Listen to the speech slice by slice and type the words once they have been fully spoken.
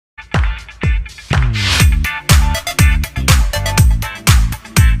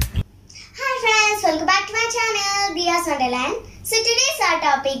Wonderland. So today's our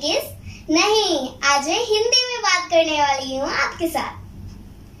topic is नहीं, आज मैं हिंदी में बात करने वाली हूँ आपके साथ।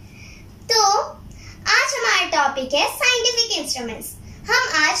 तो आज हमारा टॉपिक है साइंटिफिक इंस्ट्रूमेंट्स। हम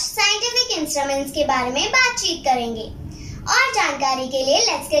आज साइंटिफिक इंस्ट्रूमेंट्स के बारे में बातचीत करेंगे। और जानकारी के लिए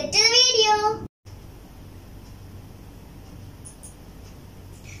let's get to the video.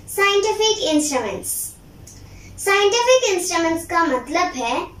 Scientific instruments. Scientific instruments का मतलब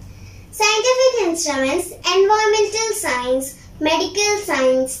है scientific instruments environmental science, medical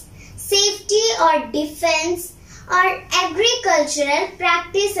science, safety और डिफेंस और एग्रीकल्चरल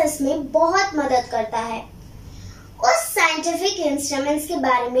प्रैक्टिसेस में बहुत मदद करता है। उस साइंटिफिक इंस्ट्रूमेंट्स के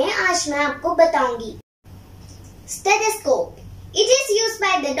बारे में आज मैं आपको बताऊंगी। Stethoscope. It is used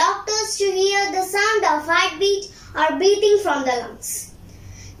by the doctors to hear the sound of heartbeat or breathing from the lungs.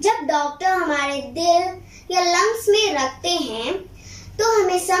 जब डॉक्टर हमारे दिल या लंग्स में रखते हैं तो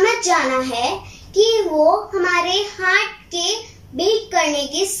हमें समझ जाना है कि वो हमारे हार्ट के बीट करने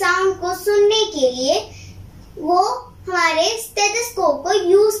के साउंड को सुनने के लिए वो हमारे स्टेथोस्कोप को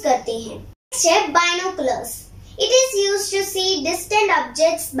यूज करते हैं। Binoculars. It is used to see distant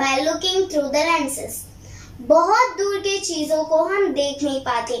objects by looking through the lenses. बहुत दूर के चीजों को हम देख नहीं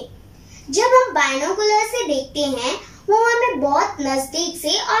पाते। जब हम बाइनोकुलर से देखते हैं वो हमें बहुत नजदीक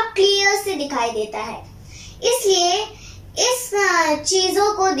से और क्लियर से दिखाई देता है। इसलिए इस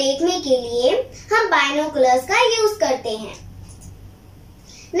चीजों को देखने के लिए हम बाइनोकुलर्स का यूज करते हैं।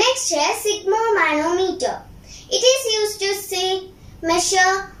 नेक्स्ट है सिग्मोमैनोमीटर। It is used to see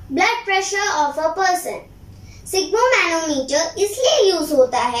measure blood pressure of a person. सिग्मोमैनोमीटर इसलिए यूज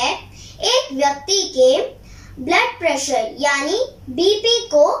होता है एक व्यक्ति के ब्लड प्रेशर यानी बीपी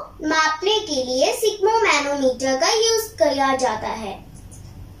को मापने के लिए सिग्मोमैनोमीटर का यूज किया जाता है।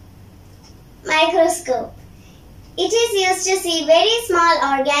 Microscope. It is used to see very small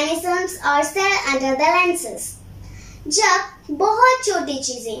organisms or cell under the lenses. जब बहुत छोटी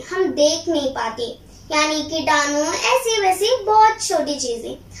चीजें हम देख नहीं पाते यानी कीटाणु ऐसी वैसी बहुत छोटी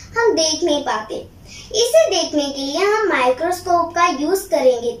चीजें हम देख नहीं पाते, इसे देखने के लिए हम माइक्रोस्कोप का यूज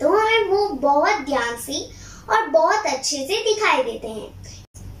करेंगे तो हमें वो बहुत ध्यान से और बहुत अच्छे से दिखाई देते हैं।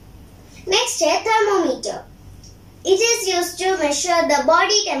 नेक्स्ट है thermometer. It is used to measure the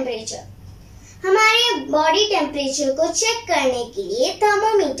body temperature. हमारे बॉडी टेम्परेचर को चेक करने के लिए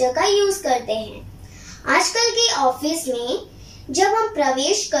थर्मोमीटर का यूज करते हैं। आजकल के ऑफिस में जब हम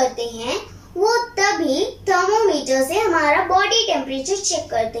प्रवेश करते हैं वो तभी थर्मोमीटर से हमारा बॉडी टेम्परेचर चेक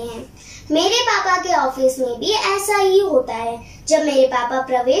करते हैं। मेरे पापा के ऑफिस में भी ऐसा ही होता है। जब मेरे पापा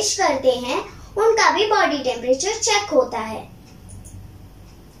प्रवेश करते हैं उनका भी बॉडी टेम्परेचर चेक होता है।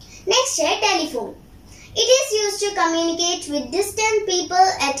 नेक्स्ट है telephone. It is used to communicate with distant people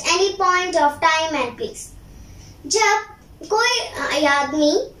at any point of time and place. जब कोई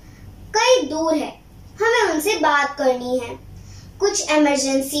आदमी कहीं दूर है, हमें उनसे बात करनी है, कुछ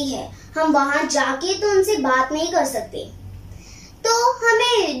इमरजेंसी है, हम वहां जाके तो उनसे बात नहीं कर सकते, तो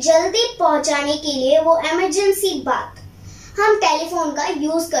हमें जल्दी पहुंचाने के लिए वो इमरजेंसी बात हम टेलीफोन का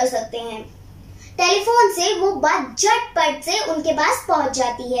यूज कर सकते हैं। टेलीफोन से वो बात झटपट से उनके पास पहुंच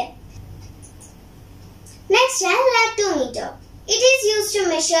जाती है। Next है lactometer. It is used to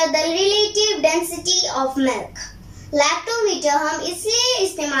measure the relative density of milk. Lactometer हम इसलिए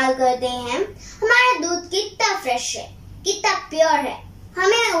इस्तेमाल करते हैं, हमारा दूध कितना फ्रेश है, कितना प्योर है,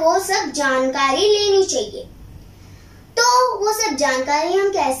 हमें वो सब जानकारी लेनी चाहिए। तो वो सब जानकारी हम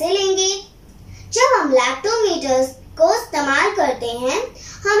कैसे लेंगे? जब हम लैक्टोमीटर को इस्तेमाल करते हैं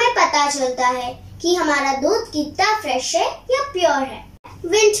हमें पता चलता है कि हमारा दूध कितना फ्रेश है या प्योर है।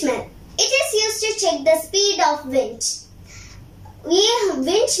 Wind mill. It is used to check the speed of wind. ये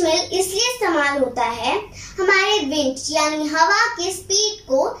विंड मिल इसलिए इस्तेमाल होता है, हमारे विंड यानी हवा की स्पीड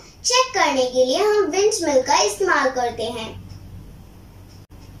को चेक करने के लिए हम विंड मिल का इस्तेमाल करते हैं।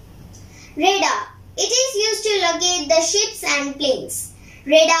 Radar. It is used to locate the ships and planes.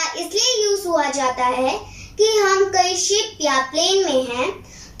 Radar इसलिए यूज हुआ जाता है कि हम कई शिप या प्लेन में हैं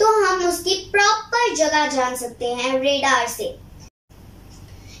तो हम उसकी प्रॉपर जगह जान सकते हैं रेडार से।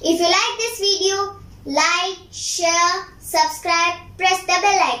 If you like this video, like, share